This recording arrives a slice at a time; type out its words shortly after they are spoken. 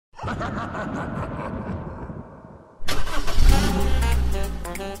Magandang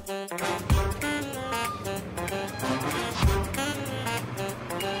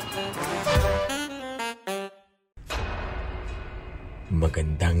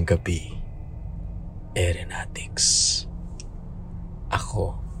gabi, Erenatics.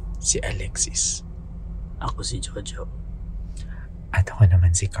 Ako si Alexis. Ako si Jojo. At ako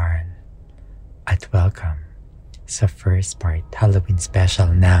naman si Carl. At welcome sa first part Halloween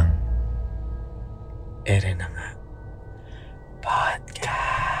special ng Ere na nga Podcast.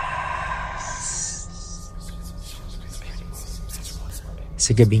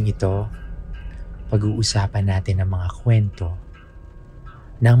 Sa gabing ito, pag-uusapan natin ang mga kwento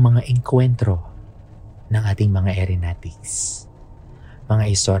ng mga engkwentro ng ating mga Erenatics. Mga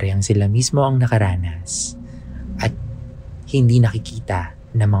istoryang sila mismo ang nakaranas at hindi nakikita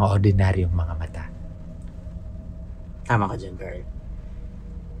ng mga ordinaryong mga mata. Tama ka dyan, Carl.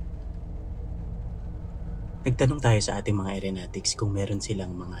 Nagtanong tayo sa ating mga Erenatics kung meron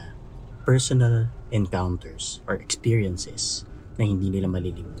silang mga personal encounters or experiences na hindi nila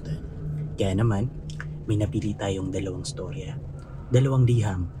malilimutan. Kaya naman, may napili tayong dalawang storya, dalawang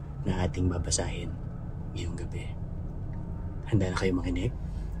liham na ating babasahin ngayong gabi. Handa na kayo makinig?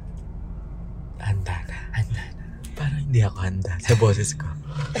 Handa na. Parang hindi ako handa sa boses ko.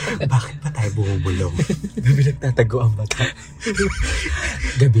 Bakit pa tayo bumubulong? Gabi nagtatago ang mata.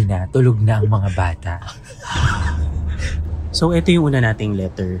 Gabi na, tulog na ang mga bata. So, ito yung una nating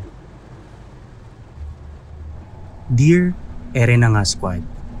letter. Dear Erenanga Squad,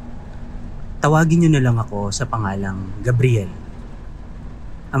 tawagin nyo na lang ako sa pangalang Gabriel.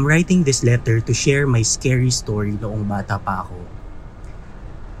 I'm writing this letter to share my scary story noong bata pa ako.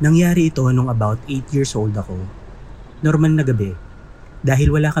 Nangyari ito nung about 8 years old ako. Normal na gabi.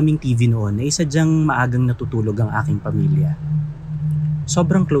 Dahil wala kaming TV noon ay sadyang maagang natutulog ang aking pamilya.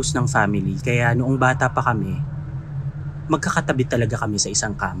 Sobrang close ng family kaya noong bata pa kami, magkakatabi talaga kami sa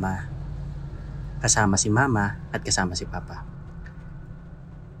isang kama. Kasama si mama at kasama si papa.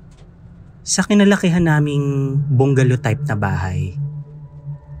 Sa kinalakihan naming bungalow type na bahay,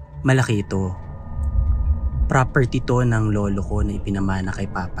 malaki ito. Property to ng lolo ko na ipinamana kay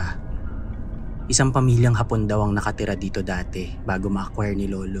papa. Isang pamilyang Hapon daw ang nakatira dito dati bago ma-acquire ni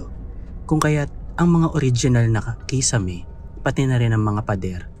lolo. Kung kaya't ang mga original na kisame, pati na rin ang mga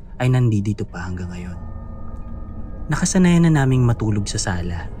pader, ay nandito pa hanggang ngayon. Nakasanayan na naming matulog sa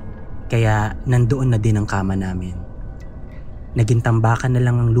sala, kaya nandoon na din ang kama namin. Naging tambakan na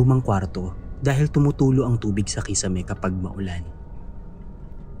lang ang lumang kwarto dahil tumutulo ang tubig sa kisame kapag maulan.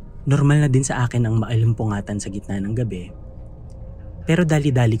 Normal na din sa akin ang maalimpungatan sa gitna ng gabi, pero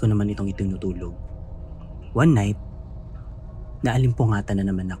dali-dali ko naman itong itinutulog. One night, naalimpungatan na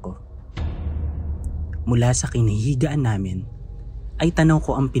naman ako. Mula sa kinahihigaan namin, ay tanaw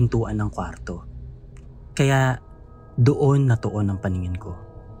ko ang pintuan ng kwarto. Kaya doon natuon ang paningin ko.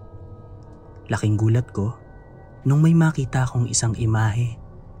 Laking gulat ko nung may makita akong isang imahe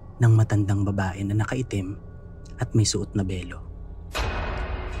ng matandang babae na nakaitim at may suot na belo.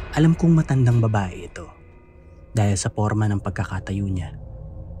 Alam kong matandang babae ito dahil sa forma ng pagkakatayo niya.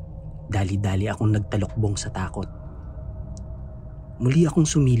 Dali-dali akong nagtalokbong sa takot. Muli akong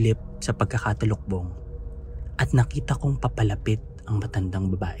sumilip sa pagkakatalokbong at nakita kong papalapit ang matandang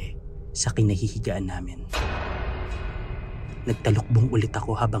babae sa kinahihigaan namin. Nagtalokbong ulit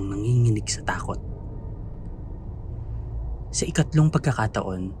ako habang nanginginig sa takot. Sa ikatlong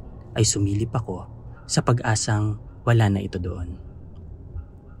pagkakataon ay sumilip ako sa pag-asang wala na ito doon.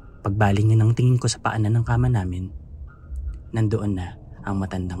 Pagbalingin ng tingin ko sa paanan ng kama namin, nandoon na ang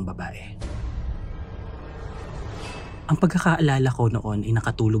matandang babae. Ang pagkakaalala ko noon ay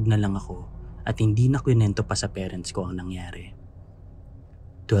nakatulog na lang ako at hindi na kwento pa sa parents ko ang nangyari.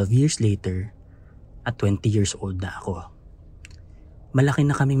 12 years later, at 20 years old na ako. Malaki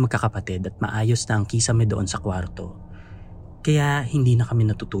na kaming magkakapatid at maayos na ang kisame doon sa kwarto, kaya hindi na kami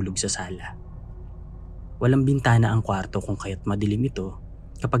natutulog sa sala. Walang bintana ang kwarto kung kaya't madilim ito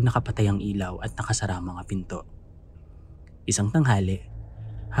kapag nakapatay ang ilaw at nakasara ang mga pinto. Isang tanghali,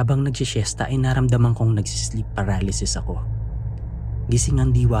 habang nagsisiesta ay naramdaman kong nagsisleep paralysis ako. Gising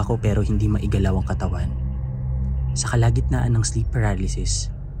ang diwa ko pero hindi maigalaw ang katawan. Sa kalagitnaan ng sleep paralysis,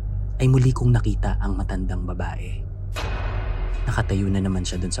 ay muli kong nakita ang matandang babae. Nakatayo na naman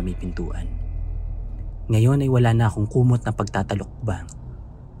siya doon sa may pintuan. Ngayon ay wala na akong kumot na pagtatalokbang.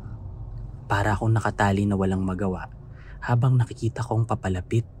 Para akong nakatali na walang magawa habang nakikita kong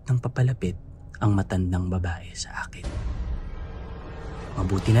papalapit ng papalapit ang matandang babae sa akin.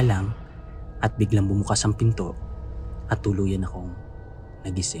 Mabuti na lang at biglang bumukas ang pinto at tuluyan akong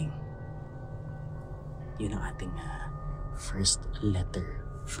nagising. Yun ang ating first letter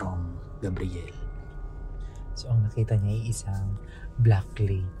from Gabriel. So, ang nakita niya ay isang black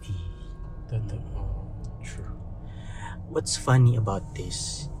lady. Totoo. True. What's funny about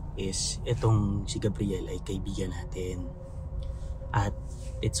this is itong si Gabriel ay kaibigan natin. At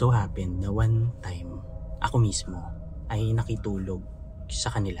it so happened na one time, ako mismo ay nakitulog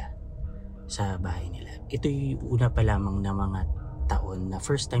sa kanila, sa bahay nila. Ito yung una pa lamang na mga taon na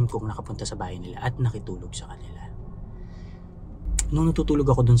first time kong nakapunta sa bahay nila at nakitulog sa kanila. Nung natutulog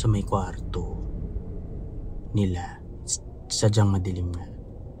ako dun sa may kwarto nila, sadyang madilim nga.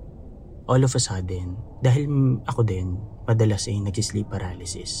 All of a sudden, dahil ako din, madalas ay nag-sleep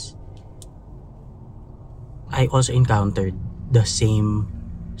paralysis, I also encountered the same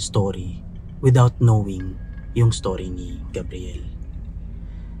story without knowing yung story ni Gabriel.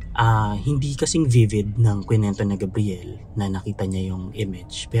 Hindi kasing vivid ng kwento na Gabriel na nakita niya yung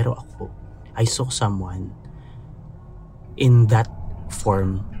image, pero ako, I saw someone in that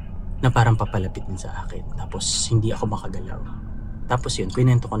form na parang papalapit din sa akin. Tapos hindi ako makagalaw. Tapos yun,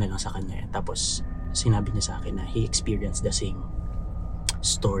 kwento ko na lang sa kanya. Tapos sinabi niya sa akin na he experienced the same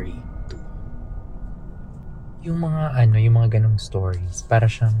story too. Yung mga ganong stories, para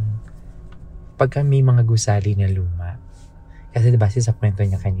siyang pagka may mga gusali na luma. Kasi diba, sa kwento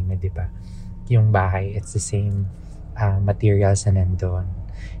niya kanina, diba, yung bahay, it's the same materials na nandun.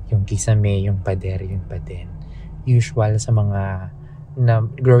 Yung kisame, yung pader, yun pa din. Usual sa mga na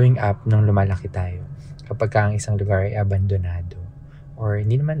growing up nung lumalaki tayo, kapag ang isang lugar ay abandonado, or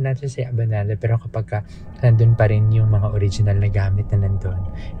hindi naman natin say abandonado, pero kapag nandun pa rin yung mga original na gamit na nandun,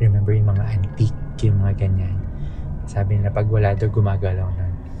 remember yung mga antique, yung mga ganyan, sabi nila pag wala daw gumagalaw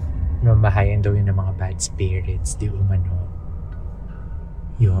nun, mamahayan daw yun ng mga bad spirits, di umano.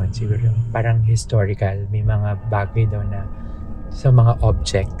 Yun, siguro parang historical, may mga bagay daw na sa mga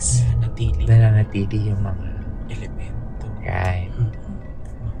objects nananatili yung mga Elemento. right.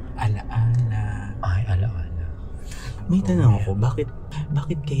 Alaala. Ay, alaala. May tanong ako,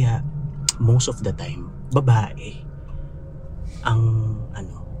 bakit kaya most of the time, babae ang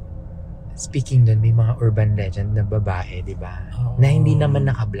Speaking dun, may mga urban legend na babae, di ba? Oo. Na hindi naman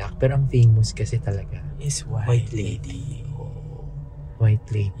naka-black, pero ang famous kasi talaga. Is White lady. White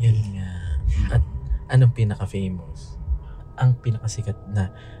lady. Yun nga. At anong pinaka-famous? Ang pinakasikat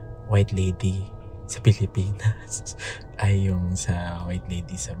na white lady sa Pilipinas ay yung sa white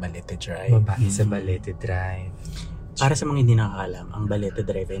lady sa Balete Drive. Babae sa Balete Drive. Para sa mga hindi nakakalam, ang Balete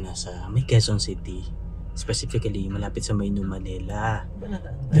Drive ay nasa may Quezon City. Specifically, malapit sa may New Manila.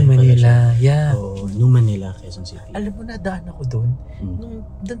 Manila, yeah. Oo, New Manila, Quezon City. Alam mo, nadaan ako doon. Mm. Nung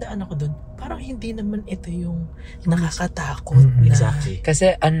dadaan ako doon, parang hindi naman ito yung nakakatakot na. Exactly.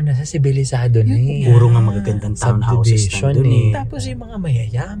 Kasi sa sibilisado na eh. Puro nga magagandang townhouses Subdivision nandun eh. Tapos yung mga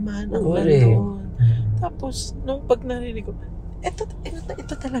mayayaman ang Correct. nandun. Tapos, nung pag narinig ko,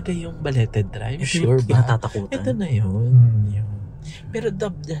 ito talaga yung Balete Drive. Sure Yung ba? natatakutan. Ito na yun. Yun. Pero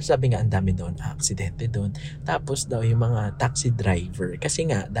sabi nga, ang dami doon, aksidente doon. Tapos daw yung mga taxi driver. Kasi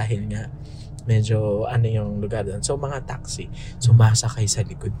nga, dahil nga, medyo yung lugar doon. So, mga taxi, sumasakay sa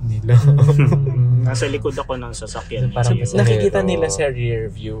likod nila. Nasa likod ako ng sasakyan. Parang Kasi- Nakikita nila sa rear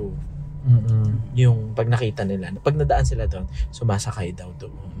view. Yung pag nakita nila, pag nadaan sila doon, sumasakay daw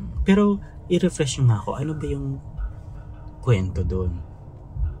doon. Pero, i-refresh nga ako. Ano ba yung kwento doon?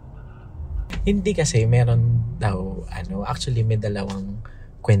 Hindi kasi meron daw actually may dalawang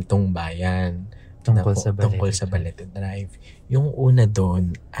kwentong bayan Tungkol sa Balete Drive. Yung una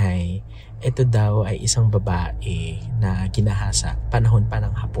doon ay ito daw ay isang babae na ginahasa panahon pa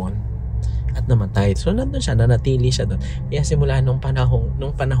ng Hapon at namatay. So nandun siya, nanatili siya doon. Kaya simula nung panahong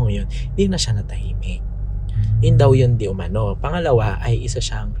yun, hindi na siya natahimik. Yun daw yun di umano. Pangalawa ay isa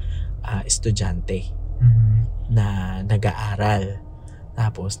siyang estudyante na nag-aaral.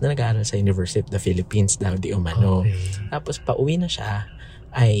 Tapos, nag-aaral sa University of the Philippines daw di umano. Okay. Tapos, pauwi na siya,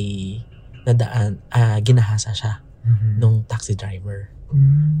 ay ginahasa siya nung taxi driver.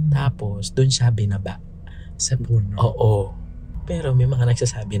 Tapos, dun siya binaba. Sa puno. Oo. Pero may mga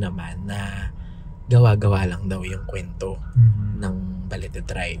nagsasabi naman na gawa-gawa lang daw yung kwento ng Balete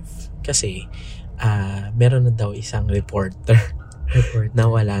Drive. Kasi, meron na daw isang reporter na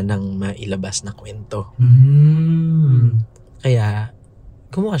wala nang mailabas na kwento. Kaya,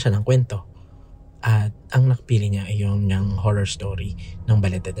 gumawa siya ng kwento. At ang nakpili niya ay yung horror story ng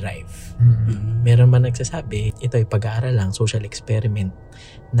Balete Drive. Meron man nagsasabi, ito ay pag-aaral lang, social experiment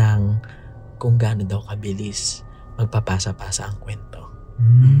ng kung gaano daw kabilis magpapasa-pasa ang kwento.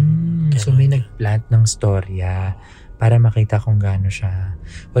 So may nagplant ng storya para makita kung gaano siya.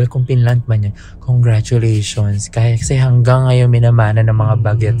 Well, kung pinlant man yan, congratulations. Kasi hanggang ngayon minamana ng mga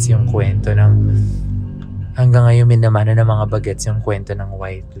bagets yung kwento ng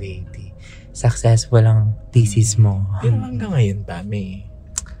White Lady. successful ang thesis mo. Pero hanggang ngayon ba, may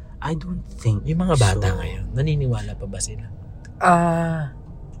I don't think yung mga bata so. ngayon, naniniwala pa ba sila?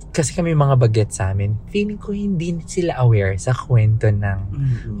 Kasi kami mga bagets sa amin, feeling ko hindi sila aware sa kwento ng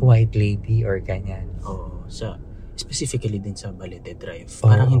white lady or ganyan. Oo, specifically din sa Balete Drive. Oo.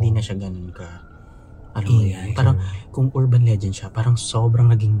 Parang hindi na siya ganun ka, alam mo yan. Parang kung urban legend siya, parang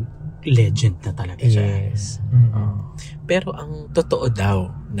sobrang naging legend na talaga siya. Yes. Pero ang totoo daw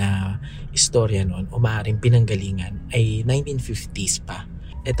na istorya noon o maaaring pinanggalingan ay 1950s pa.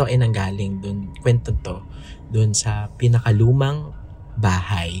 Ito ay nanggaling dun, kwento to, dun sa pinakalumang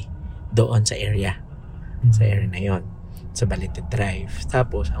bahay doon sa area. Sa area na yon, sa Balete Drive.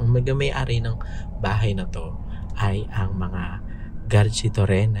 Tapos, ang may-ari ng bahay na to ay ang mga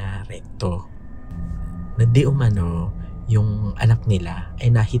Garchitorena Recto. Na di umano, yung anak nila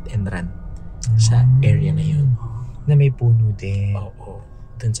ay na-hit and run sa area na yun. Na may puno din. Oo,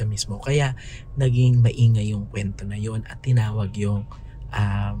 dun sa mismo. Kaya, naging maingay yung kwento na yun at tinawag yung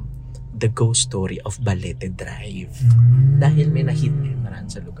The Ghost Story of Balete Drive. Dahil may na-hit and run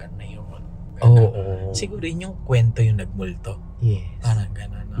sa lugar na yun. Oo. Siguro yun yung kwento yung nagmulto. Yes. Parang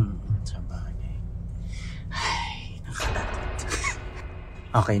gano'n, no? Sa bagay. Ay, nakatakot.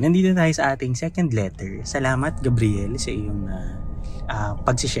 Okay, nandito tayo sa ating second letter. Salamat, Gabriel, sa iyong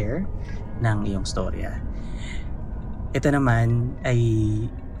pag-share ng iyong storya. Ito naman ay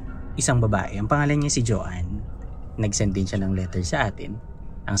isang babae. Ang pangalan niya si Joanne. Nag-send din siya ng letter sa atin.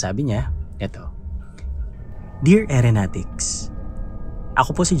 Ang sabi niya, ito. Dear Aeronautics,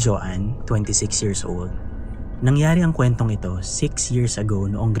 ako po si Joanne, 26 years old. Nangyari ang kwentong ito 6 years ago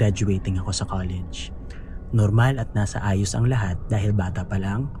noong graduating ako sa college. Normal at nasa ayos ang lahat dahil bata pa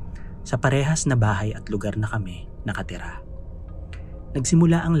lang, sa parehas na bahay at lugar na kami nakatira.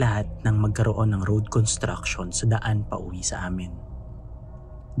 Nagsimula ang lahat nang magkaroon ng road construction sa daan pauwi sa amin.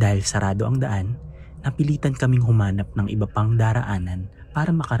 Dahil sarado ang daan, napilitan kaming humanap ng iba pang daraanan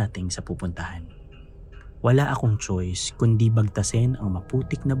para makarating sa pupuntahan. Wala akong choice kundi bagtasin ang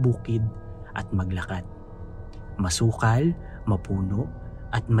maputik na bukid at maglakad. Masukal, mapuno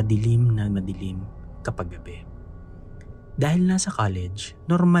at madilim na madilim kapag gabi. Dahil nasa college,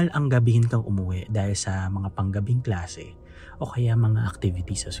 normal ang gabihin kang umuwi dahil sa mga panggabing klase o kaya mga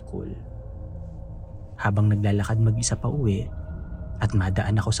activity sa school. Habang naglalakad mag-isa pa uwi at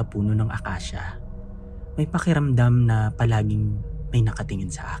madaan ako sa puno ng akasya, may pakiramdam na palaging may nakatingin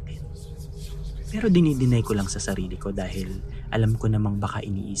sa akin. Pero dinidinay ko lang sa sarili ko dahil alam ko namang baka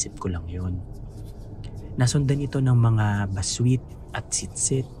iniisip ko lang yun. Nasundan ito ng mga baswit at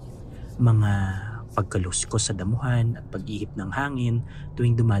sitsit, mga pagkaluskos sa damuhan at pag-ihip ng hangin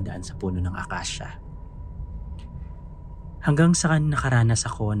tuwing dumadaan sa puno ng akasya. Hanggang sa nakaranas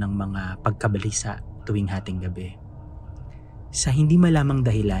ako ng mga pagkabalisa tuwing hating gabi. Sa hindi malamang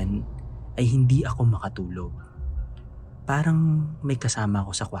dahilan ay hindi ako makatulog. Parang may kasama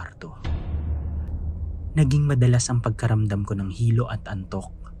ako sa kwarto. Naging madalas ang pagkaramdam ko ng hilo at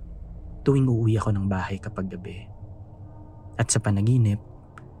antok tuwing uuwi ako ng bahay kapag gabi. At sa panaginip,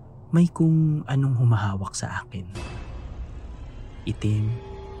 may kung anong humahawak sa akin. Itim,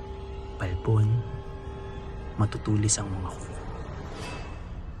 palpon, matutulis ang mga kuko.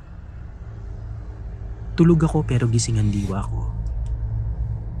 Tulog ako pero gising ang diwa ko.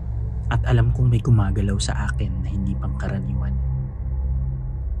 At alam kong may gumagalaw sa akin na hindi pangkaraniwan.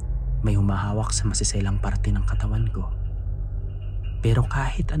 May humahawak sa masiselang parte ng katawan ko. Pero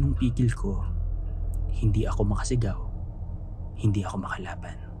kahit anong pigil ko, hindi ako makasigaw, hindi ako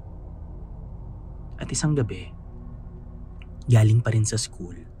makalaban. At isang gabi, galing pa rin sa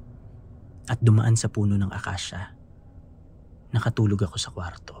school at dumaan sa puno ng akasya, nakatulog ako sa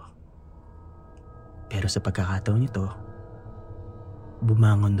kwarto. Pero sa pagkakataon nito,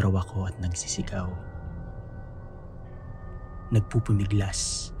 bumangon raw ako at nagsisigaw.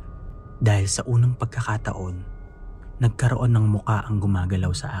 Nagpupumiglas dahil sa unang pagkakataon, nagkaroon ng muka ang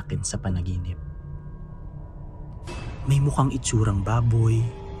gumagalaw sa akin sa panaginip. May mukhang itsurang baboy,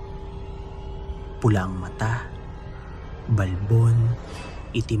 pula ang mata, balbon,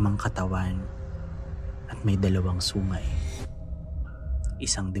 itim ang katawan, at may dalawang sungay.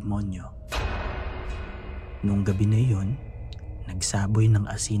 Isang demonyo. Noong gabi na iyon, nagsaboy ng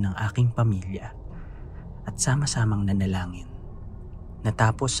asin ang aking pamilya at sama-samang nanalangin.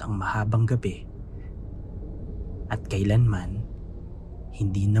 Natapos ang mahabang gabi at kailanman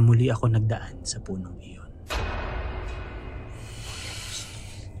hindi na muli ako nagdaan sa punong iyon.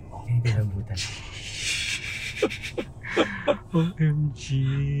 Okay, pinabutan. OMG.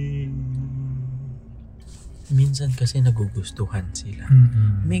 Minsan kasi nagugustuhan sila.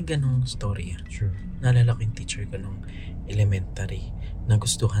 May ganong story. True. Naalala ko yung teacher ko nung elementary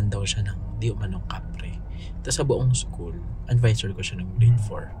nagustuhan daw siya ng di umanong kapre. Tapos sa buong school, advisor ko siya ng grade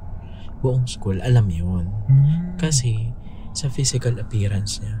 4. Buong school, alam yun. Kasi sa physical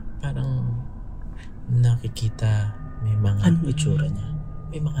appearance niya, parang nakikita may mga... Anong itsura niya?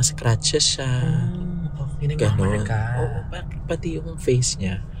 May mga scratches siya. Okay, Ganon. nagmamarka. Oo, pati yung face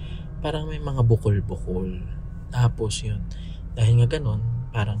niya, parang may mga bukol-bukol. Tapos yun, dahil nga ganon,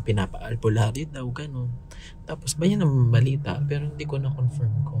 parang pinapa-alpulari daw, ganon. Tapos ba yan ang balita, pero hindi ko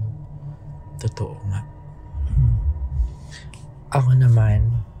na-confirm kung totoo nga. Ako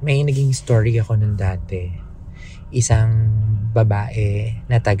naman, may naging story ako nung dati. Isang babae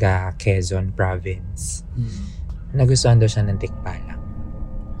na taga Quezon Province. Nagustuhan daw siya ng tikbalang.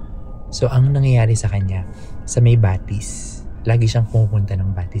 So, ang nangyayari sa kanya, sa may Batis, lagi siyang pumupunta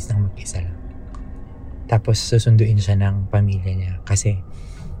ng Batis ng mag-isa lang. Tapos, susunduin siya ng pamilya niya kasi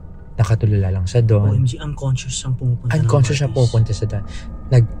nakatulala lang siya doon. OMG, unconscious siyang pumupunta Unconscious siya pupunta sa doon.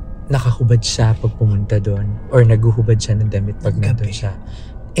 Nakahubad siya pag pumunta doon or naguhubad siya ng damit pag nandun siya.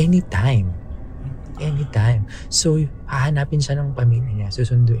 Anytime. So, hahanapin siya ng pamilya niya,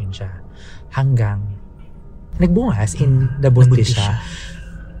 susunduin siya hanggang nagbunga, as in nabuntis siya.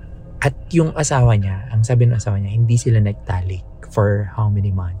 At yung asawa niya, ang sabi ng asawa niya, hindi sila nagtalik for how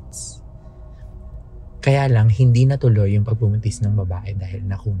many months. Kaya lang, hindi natuloy yung pagbubuntis ng babae dahil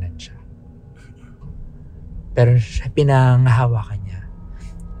nakunan siya. Pero siya, pinangahawakan niya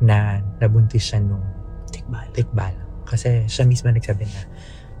na nabuntis siya nung tikbalang. Kasi siya mismo nagsabi na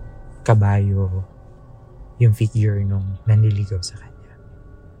kabayo yung figure nung nanliligaw sa kanya.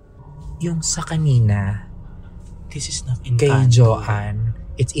 Yung sa kanina, This is not kay Encanto. Joanne,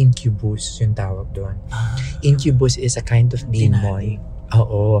 it's incubus yung tawag doon. Incubus is a kind of demon.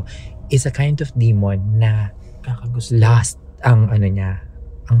 Oo. Is a kind of demon na Kakagusto. last ang ano niya,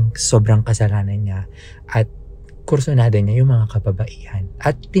 ang sobrang kasalanan niya at kursunada niya yung mga kababaihan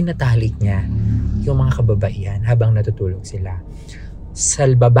at tinatalik niya yung mga kababaihan habang natutulog sila. Sa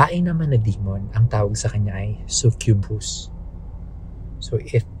babae naman na demon, ang tawag sa kanya ay succubus. So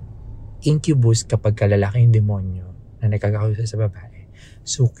if incubus kapag lalaki yung demonyo na nagkakagusto sa babae,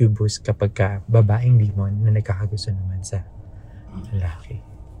 succubus kapag babaeng demon na nagkakagusto naman sa lalaki.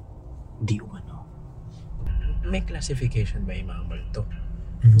 Di umano. May classification ba yung mga multo?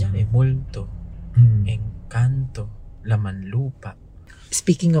 Mm. Yan eh, multo, Mm. engkanto, laman lupa.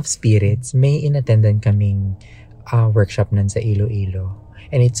 Speaking of spirits, may inattendan kaming workshop nun sa Iloilo.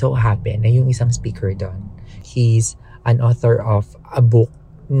 And it so happened na yung isang speaker doon, he's an author of a book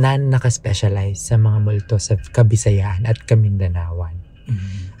na nakaspecialize sa mga multo sa Kabisayaan at Kamindanawan.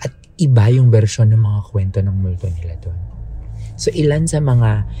 At iba yung version ng mga kwento ng multo nila doon. So ilan sa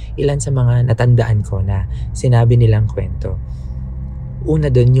mga natandaan ko na sinabi nilang kwento.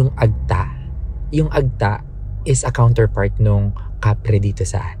 Una doon yung agta. Yung agta is a counterpart nung kapre dito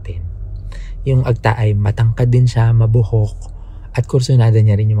sa atin. Yung agta ay matangkad din siya, mabuhok, at kursunada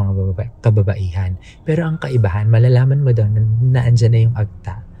niya rin yung mga kababaihan. Pero ang kaibahan, malalaman mo daw na andyan na yung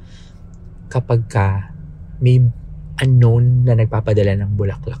agta kapag ka may unknown na nagpapadala ng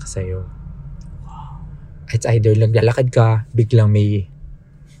bulaklak sa'yo. It's either naglalakad ka, biglang may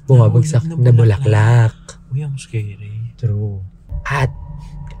bumabagsak na bulaklak. Uy, ang scary. True. At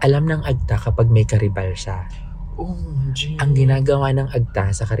alam ng agta kapag may karibal siya. Oh, G. Ang ginagawa ng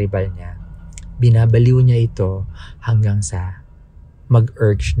agta sa karibal niya, binabaliw niya ito hanggang sa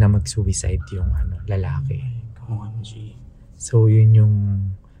mag-urge na mag-suicide yung lalaki. OMG. So, yun yung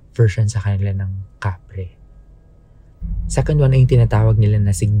version sa kanila ng kapre. Second one ay yung tinatawag nila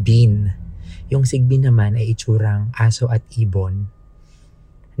na sigbin. Yung sigbin naman ay itsurang aso at ibon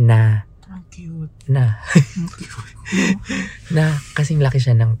na Ang cute. na kasing laki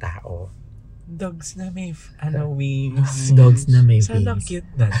siya ng tao. Dogs na may wings. Dogs na may Sana wings.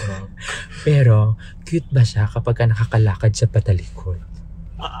 cute na dog. Pero, cute ba siya kapag ka nakakalakad siya patalikod?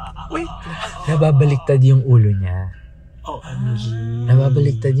 Wait. Nababaliktad yung ulo niya. OMG.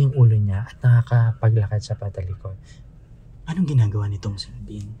 Nababaliktad yung ulo niya at nakakapaglakad siya patalikod. Anong ginagawa nitong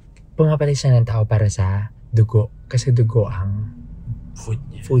Sabine? Pumapalit siya ng tao para sa dugo. Kasi dugo ang food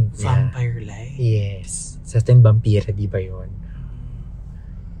niya. Vampire-like? Yes. Sa atin vampira, di ba yun?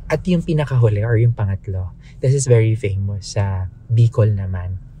 At yung pinakahuli or yung pangatlo, this is very famous sa Bicol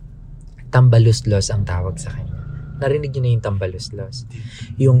naman. Tambaluslos ang tawag sa kanya. Narinig niyo na yung tambaluslos.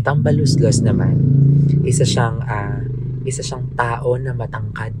 Yung tambaluslos naman, isa siyang tao na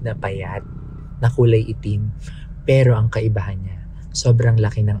matangkad na payat, na kulay itim, pero ang kaibahan niya, sobrang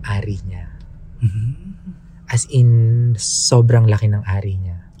laki ng ari niya. As in, sobrang laki ng ari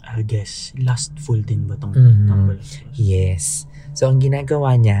niya. I guess, lustful din ba tong tambaluslos? Yes. So, ang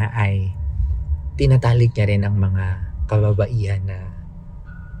ginagawa niya ay tinatalik niya rin ang mga kababaihan na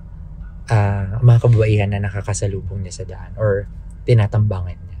mga kababaihan na nakakasalubong niya sa daan or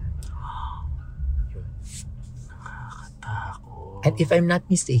tinatambangan niya. Yun. Nakakatakot. And if I'm not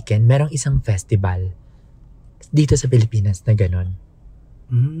mistaken, merong isang festival dito sa Pilipinas na ganon.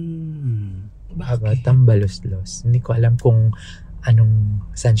 About Tambaluslos. Hindi ko alam kung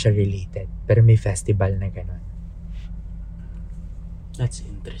saan siya related. Pero may festival na ganon. That's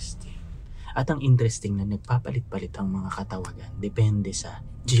interesting. At ang interesting na nagpapalit-palit ang mga katawagan depende sa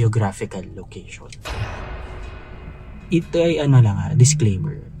geographical location. Ito ay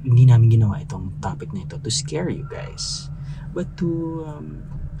disclaimer. Hindi namin ginawa itong topic na ito to scare you guys, but to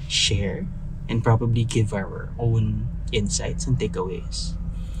share and probably give our own insights and takeaways.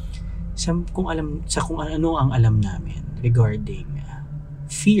 Kung ano ang alam namin regarding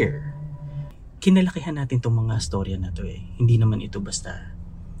fear. Kinalakihan natin itong mga storya na to eh. Hindi naman ito basta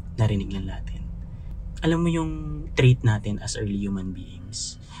narinig lang natin. Alam mo yung trait natin as early human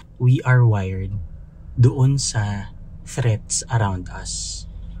beings. We are wired doon sa threats around us.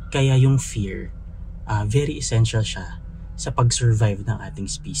 Kaya yung fear, very essential siya sa pag-survive ng ating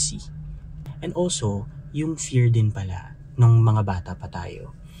species. And also, yung fear din pala ng mga bata pa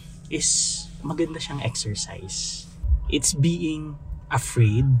tayo is maganda siyang exercise. It's being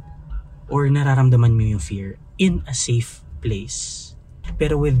afraid or nararamdaman mo yung fear in a safe place.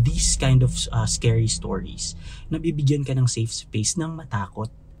 Pero with these kind of scary stories, nabibigyan ka ng safe space ng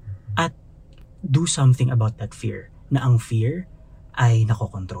matakot at do something about that fear. Na ang fear ay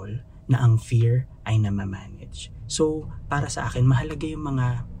nakokontrol, na ang fear ay namamanage. So, para sa akin, mahalaga yung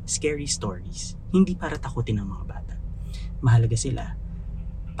mga scary stories. Hindi para takutin ng mga bata. Mahalaga sila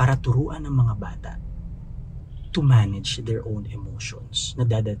para turuan ng mga bata to manage their own emotions na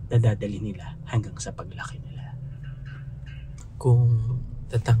dadali nila hanggang sa paglaki nila. Kung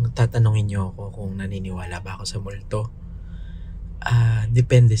tatanungin niyo ako kung naniniwala ba ako sa multo,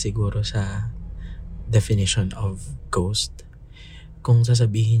 depende siguro sa definition of ghost. Kung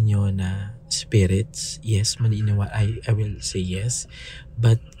sasabihin niyo na spirits, yes, maniniwala, I will say yes.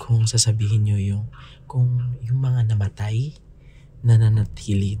 But kung sasabihin niyo yung mga namatay na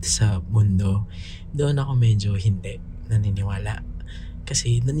nanatili sa mundo, doon ako medyo hindi naniniwala.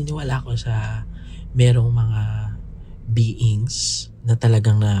 Kasi naniniwala ako sa merong mga beings na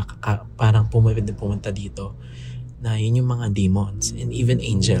talagang parang pumunta dito, na yun yung mga demons and even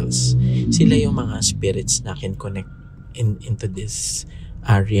angels. Sila yung mga spirits na can connect into this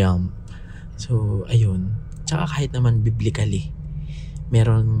realm. So ayun, tsaka kahit naman biblically,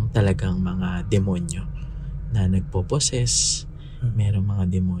 meron talagang mga demonyo na nagpo-possess, merong mga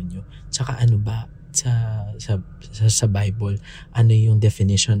demonyo. Tsaka ano ba sa Bible, ano yung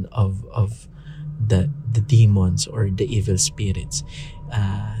definition of the demons or the evil spirits?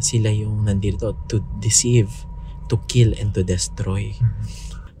 Sila yung nandito to deceive, to kill, and to destroy.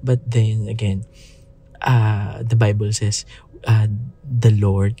 But then again, the Bible says the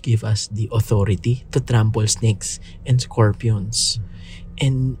Lord give us the authority to trample snakes and scorpions,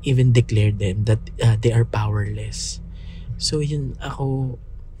 and even declare them that they are powerless. So yun, ako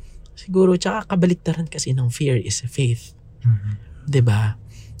siguro, tsaka kabaliktaran kasi ng fear is faith. 'Di ba?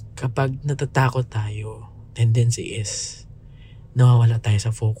 Kapag natatakot tayo, tendency is nawawala tayo sa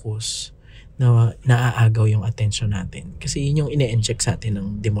focus, naaagaw yung attention natin. Kasi yun yung ine-inject sa atin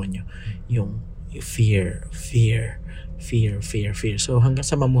ng demonyo. Yung fear. So hanggang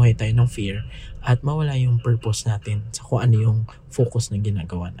sa mamuhay tayo ng fear at mawala yung purpose natin sa kung ano yung focus na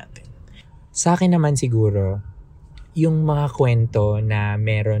ginagawa natin. Sa akin naman siguro, yung mga kwento na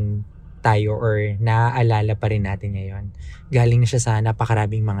meron tayo or naaalala pa rin natin ngayon, galing siya sa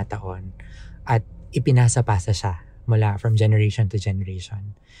napakaraming mga taon at ipinasa-pasa siya mula from generation to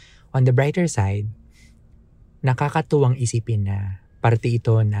generation. On the brighter side, nakakatuwang isipin na parte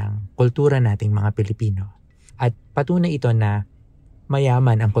ito ng kultura nating mga Pilipino at patunay ito na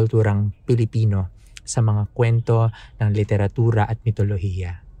mayaman ang kulturang Pilipino sa mga kwento ng literatura at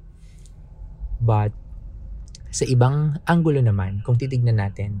mitolohiya. But sa ibang anggulo naman, kung titignan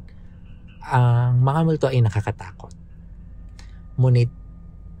natin, ang mga multo ay nakakatakot. Ngunit,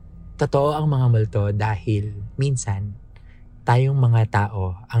 totoo ang mga multo dahil minsan, tayong mga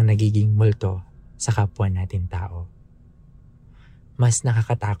tao ang nagiging multo sa kapwa natin tao. Mas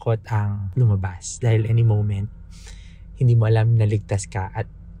nakakatakot ang lumabas dahil any moment, hindi mo alam na ligtas ka at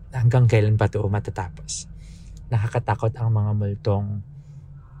hanggang kailan pa ito matatapos. Nakakatakot ang mga multong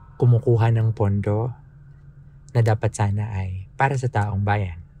kumukuha ng pondo na dapat sana ay para sa taong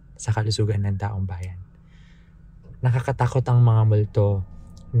bayan, sa kalusugan ng taong bayan. Nakakatakot ang mga multo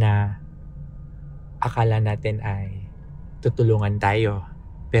na akala natin ay tutulungan tayo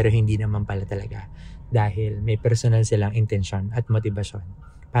pero hindi naman pala talaga dahil may personal silang intensyon at motibasyon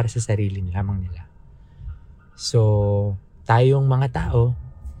para sa sarili lamang nila. So, tayong mga tao,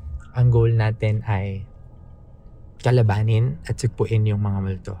 ang goal natin ay kalabanin at sugpuin yung mga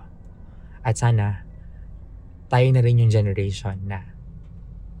multo. At sana, tayo na rin yung generation na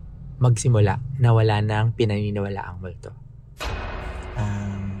magsimula na wala nang pinaniniwala ang multo.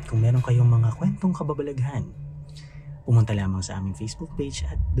 Kung meron kayong mga kwentong kababalaghan, pumunta lamang sa aming Facebook page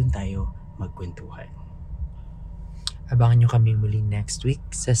at doon tayo magkwentuhan. Abangan nyo kami muli next week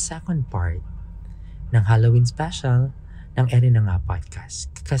sa second part ng Halloween special ng Eri na Nga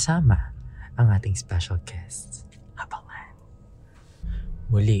Podcast kasama ang ating special guests. Abangan.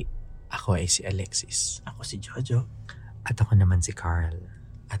 Muli, ako ay si Alexis. Ako si Jojo. At ako naman si Carl.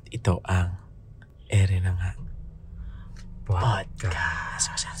 At ito ang Ere na Nga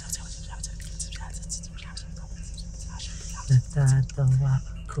Podcast. Natatawa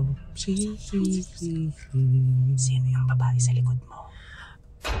ko. Sino yung babae sa likod mo?